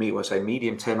ambition,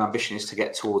 medium-term ambition, is to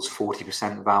get towards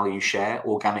 40% value share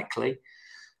organically.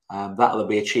 That will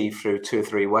be achieved through 2 or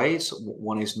 3 ways.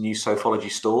 One is new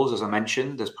Sofology stores, as I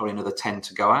mentioned. There's probably another 10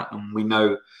 to go at, and we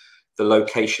know the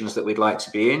locations that we'd like to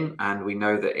be in, and we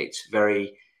know that it's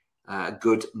very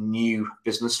good new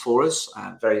business for us,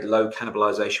 very low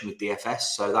cannibalization with DFS,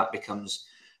 so that becomes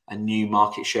a new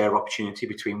market share opportunity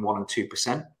between 1% and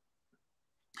 2%.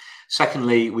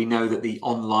 Secondly, we know that the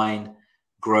online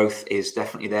growth is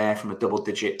definitely there from a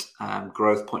double-digit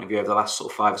growth point of view over the last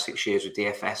sort of 5 or 6 years with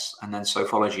DFS, and then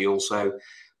Sofology also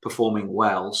performing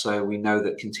well. So we know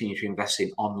that continuing to invest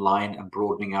in online and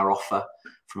broadening our offer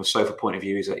from a sofa point of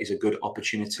view is a good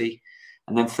opportunity.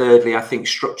 And then thirdly, I think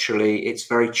structurally it's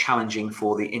very challenging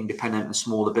for the independent and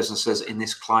smaller businesses in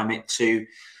this climate to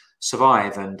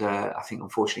survive. And I think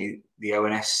unfortunately the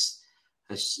ONS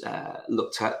has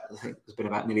looked at, I think there's been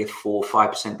about nearly a 4 or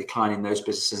 5% decline in those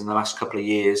businesses in the last couple of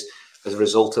years as a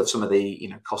result of some of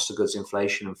the cost of goods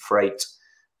inflation and freight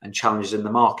and challenges in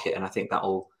the market. And I think that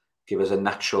will give us a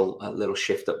natural little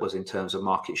shift upwards in terms of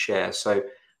market share. So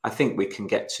I think we can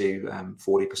get to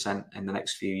 40% in the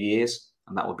next few years,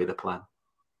 and that would be the plan.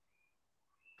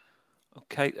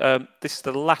 Okay, this is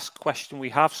the last question we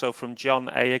have. So from John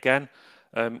A again,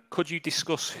 could you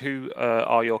discuss who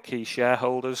are your key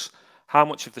shareholders? How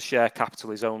much of the share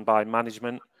capital is owned by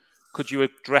management? Could you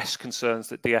address concerns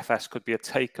that DFS could be a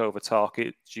takeover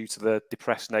target due to the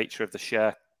depressed nature of the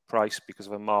share price because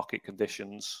of the market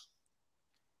conditions?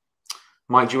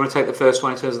 Mike, do you want to take the first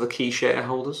one in terms of the key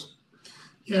shareholders?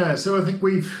 Yeah, so I think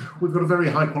we've got a very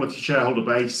high quality shareholder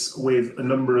base with a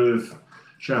number of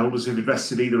shareholders who've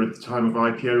invested either at the time of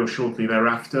IPO or shortly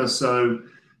thereafter. So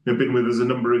they've been with us a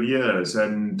number of years,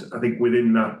 and I think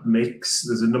within that mix,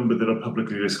 there's a number that are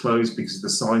publicly disclosed because of the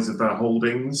size of their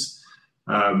holdings,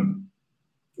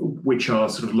 which are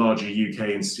sort of larger UK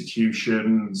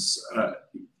institutions,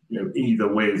 either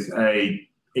with a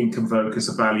income focus,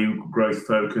 a value growth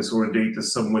focus, or indeed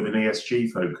there's some with an ESG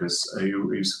focus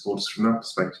who support us from that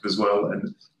perspective as well,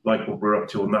 and like what we're up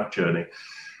to on that journey.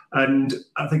 And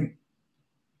I think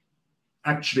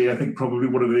probably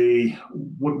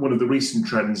one of the recent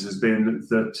trends has been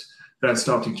that they're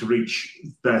starting to reach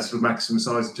their sort of maximum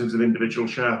size in terms of individual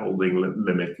shareholding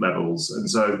limit levels, and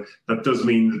so that does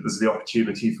mean that there's the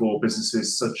opportunity for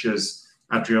businesses such as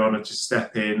Adriana to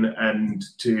step in and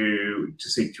to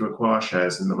seek to acquire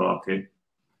shares in the market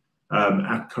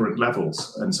at current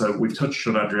levels. And so we've touched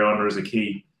on Adriana as a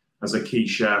key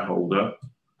shareholder.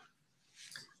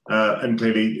 And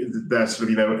clearly they're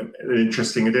sort of, an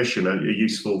interesting addition, a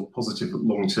useful, positive,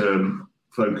 long-term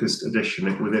focused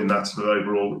addition within that sort of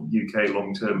overall UK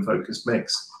long-term focused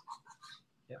mix.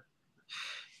 Yeah.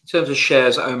 In terms of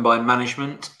shares owned by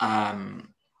management,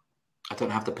 I don't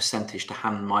have the percentage to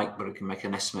hand, Mike, but I can make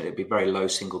an estimate. It'd be very low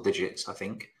single digits, I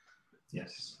think.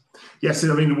 Yes. Yes,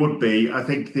 I mean, it would be. I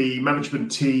think the management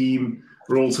team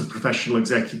are also professional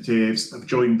executives, have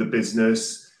joined the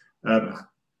business.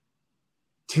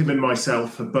 Tim and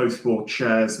myself have both bought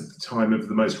shares at the time of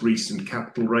the most recent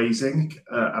capital raising,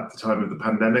 at the time of the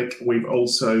pandemic. We've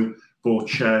also bought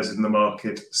shares in the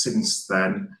market since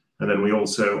then. And then we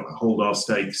also hold our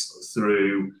stakes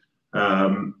through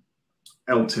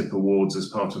LTIP awards as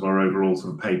part of our overall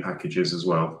sort of pay packages as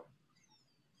well.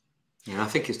 Yeah, I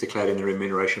think it's declared in the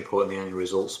remuneration report and the annual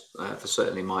results for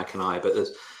certainly Mike and I, but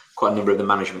there's quite a number of the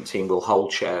management team will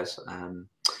hold shares.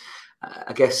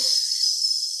 I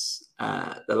guess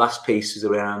the last piece is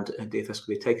around DFS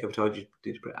could be a takeover target.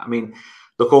 I mean,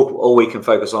 look, all we can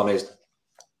focus on is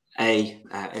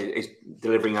is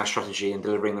delivering our strategy and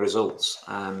delivering the results.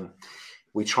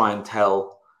 We try and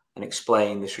tell and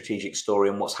explain the strategic story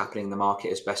and what's happening in the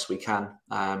market as best we can.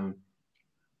 And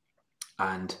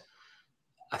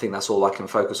I think that's all I can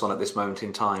focus on at this moment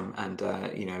in time. And,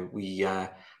 we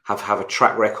have a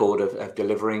track record of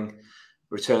delivering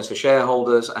returns for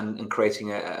shareholders and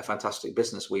creating a fantastic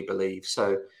business, we believe.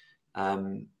 So I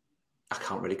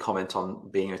can't really comment on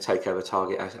being a takeover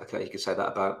target. You could say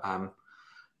that about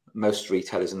most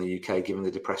retailers in the UK, given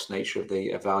the depressed nature of the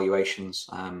evaluations.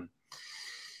 That's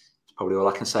probably all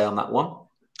I can say on that one.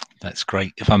 That's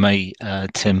great. If I may,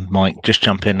 Tim, Mike, just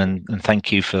jump in and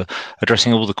thank you for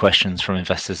addressing all the questions from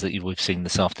investors that we've seen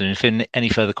this afternoon. If any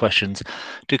further questions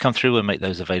do come through, we'll make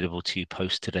those available to you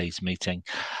post today's meeting.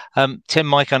 Tim,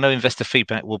 Mike, I know investor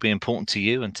feedback will be important to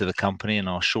you and to the company, and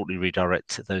I'll shortly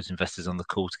redirect those investors on the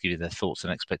call to give you their thoughts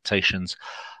and expectations.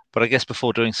 But I guess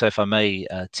before doing so, if I may,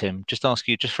 Tim, just ask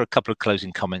you just for a couple of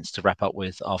closing comments to wrap up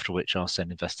with, after which I'll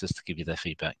send investors to give you their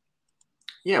feedback.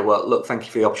 Yeah, well, look, thank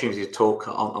you for the opportunity to talk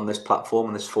on this platform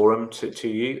and this forum to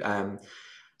you.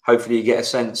 Hopefully you get a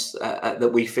sense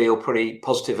that we feel pretty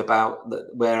positive about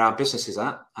where our business is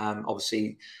at.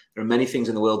 Obviously, there are many things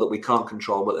in the world that we can't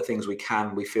control, but the things we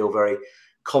can, we feel very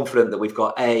confident that we've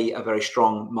got a very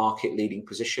strong market leading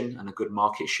position and a good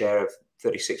market share of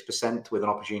 36% with an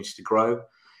opportunity to grow.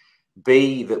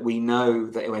 B, that we know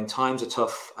that when times are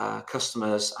tough,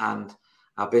 customers and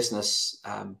our business,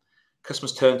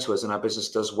 customers turn to us and our business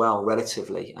does well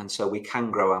relatively, and so we can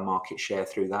grow our market share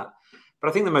through that. But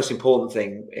I think the most important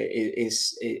thing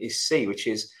is C, which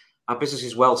is our business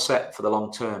is well set for the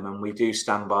long term, and we do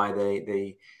stand by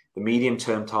the medium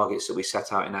term targets that we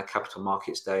set out in our Capital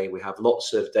Markets Day. We have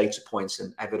lots of data points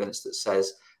and evidence that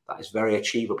says that is very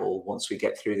achievable once we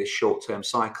get through this short term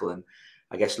cycle. And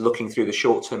I guess looking through the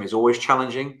short term is always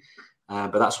challenging,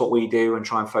 but that's what we do, and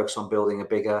try and focus on building a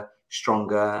bigger,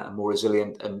 stronger and more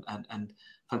resilient and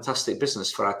fantastic business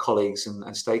for our colleagues and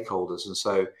stakeholders. And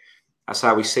so that's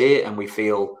how we see it, and we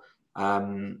feel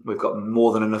we've got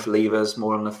more than enough levers,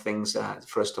 more than enough things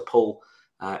for us to pull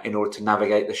in order to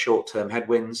navigate the short-term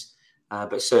headwinds,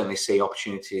 but certainly see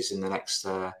opportunities in the next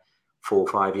 4 or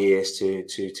 5 years to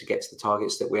get to the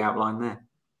targets that we outlined there.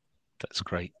 That's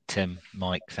great. Tim,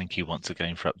 Mike, thank you once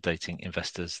again for updating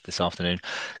investors this afternoon.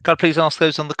 Can I please ask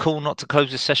those on the call not to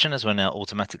close this session, as we'll now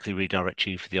automatically redirect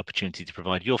you for the opportunity to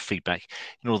provide your feedback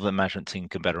in order that the management team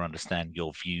can better understand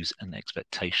your views and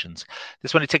expectations.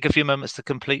 This will only take a few moments to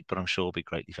complete, but I'm sure will be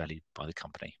greatly valued by the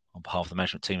company. On behalf of the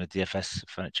management team of DFS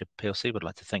Furniture PLC, we'd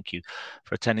like to thank you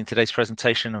for attending today's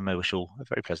presentation, and may wish you all a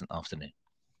very pleasant afternoon.